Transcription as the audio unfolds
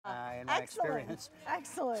my Excellent. experience.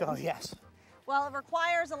 Excellent. So yes. Well, it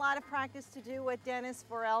requires a lot of practice to do what Dennis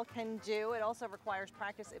Forel can do. It also requires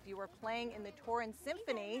practice if you were playing in the Torrance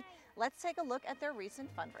Symphony. Let's take a look at their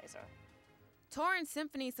recent fundraiser. Torrance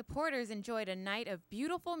Symphony supporters enjoyed a night of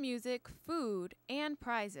beautiful music, food, and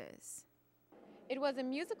prizes. It was a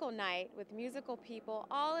musical night with musical people,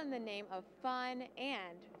 all in the name of fun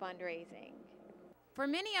and fundraising. For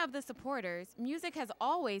many of the supporters, music has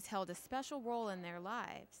always held a special role in their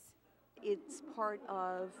lives. It's part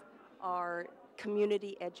of our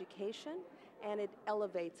community education, and it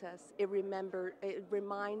elevates us. It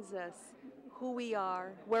reminds us who we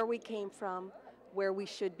are, where we came from, where we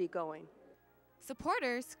should be going.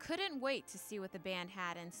 Supporters couldn't wait to see what the band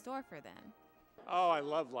had in store for them. Oh, I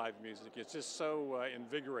love live music. It's just so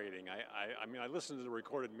invigorating. I mean, I listen to the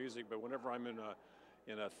recorded music, but whenever I'm in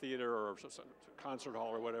a theater or concert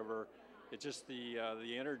hall or whatever, it's just the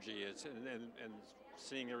energy. It's and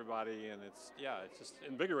seeing everybody, and it's just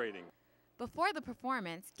invigorating. Before the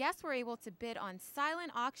performance, guests were able to bid on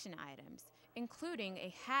silent auction items, including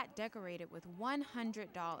a hat decorated with $100.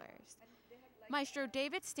 Maestro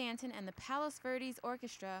David Stanton and the Palos Verdes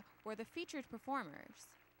Orchestra were the featured performers.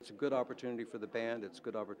 It's a good opportunity for the band. It's a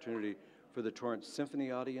good opportunity for the Torrance Symphony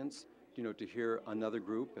audience, to hear another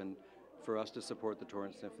group and for us to support the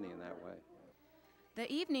Torrance Symphony in that way.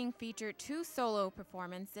 The evening featured 2 solo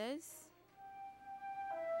performances,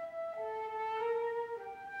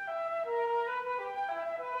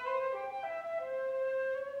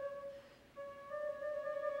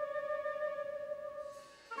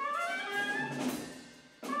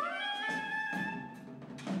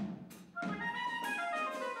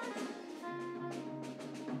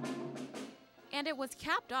 and it was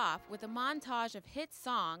capped off with a montage of hit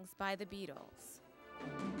songs by the Beatles.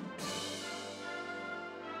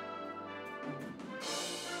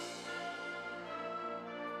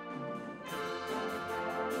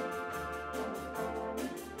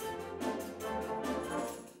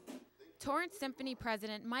 Torrance Symphony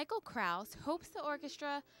President Michael Krause hopes the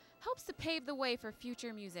orchestra helps to pave the way for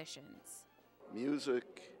future musicians.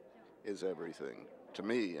 Music is everything, to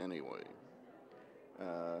me anyway.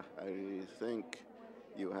 I think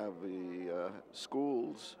you have the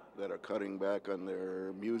schools that are cutting back on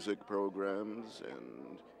their music programs,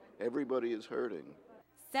 and everybody is hurting.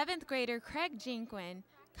 7th grader Craig Jinquin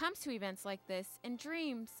comes to events like this and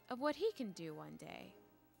dreams of what he can do one day.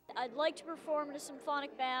 I'd like to perform in a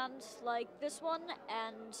symphonic band like this one,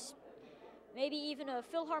 and maybe even a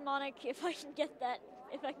philharmonic if I can get that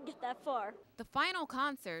far. The final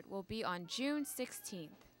concert will be on June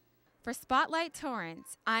 16th. For Spotlight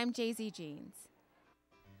Torrance, I'm JZ Jeans.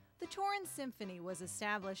 The Torrance Symphony was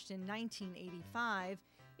established in 1985.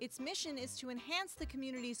 Its mission is to enhance the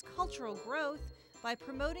community's cultural growth by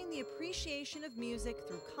promoting the appreciation of music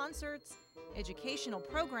through concerts, educational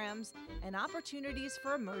programs, and opportunities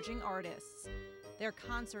for emerging artists. Their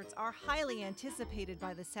concerts are highly anticipated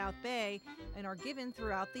by the South Bay and are given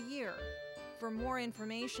throughout the year. For more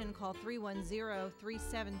information, call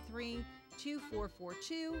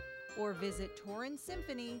 310-373-2442 or visit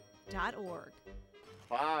torrancesymphony.org.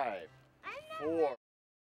 5, 4.